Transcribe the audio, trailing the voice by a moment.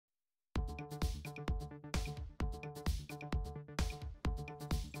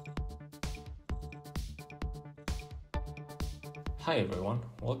Hi everyone,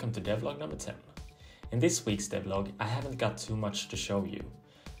 welcome to devlog number 10. In this week's devlog, I haven't got too much to show you.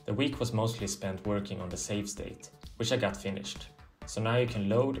 The week was mostly spent working on the save state, which I got finished. So now you can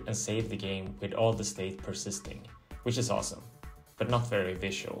load and save the game with all the state persisting, which is awesome, but not very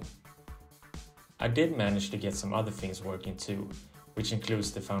visual. I did manage to get some other things working too, which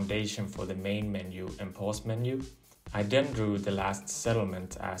includes the foundation for the main menu and pause menu. I then drew the last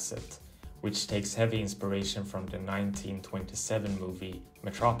settlement asset, which takes heavy inspiration from the 1927 movie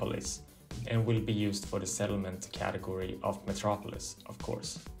Metropolis and will be used for the settlement category of Metropolis, of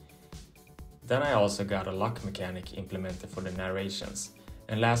course. Then I also got a luck mechanic implemented for the narrations,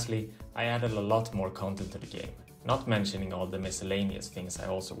 and lastly, I added a lot more content to the game, not mentioning all the miscellaneous things I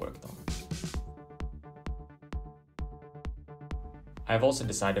also worked on. I've also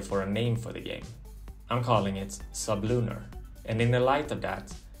decided for a name for the game. I'm calling it Sublunar, and in the light of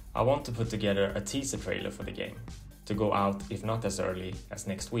that, I want to put together a teaser trailer for the game, to go out if not as early as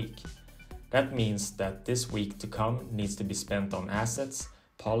next week. That means that this week to come needs to be spent on assets,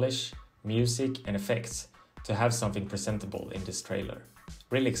 polish, music and effects to have something presentable in this trailer.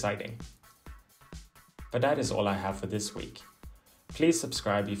 Really exciting. But that is all I have for this week. Please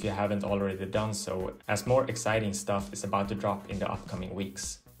subscribe if you haven't already done so, as more exciting stuff is about to drop in the upcoming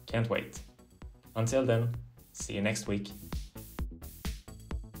weeks. Can't wait. Until then, see you next week.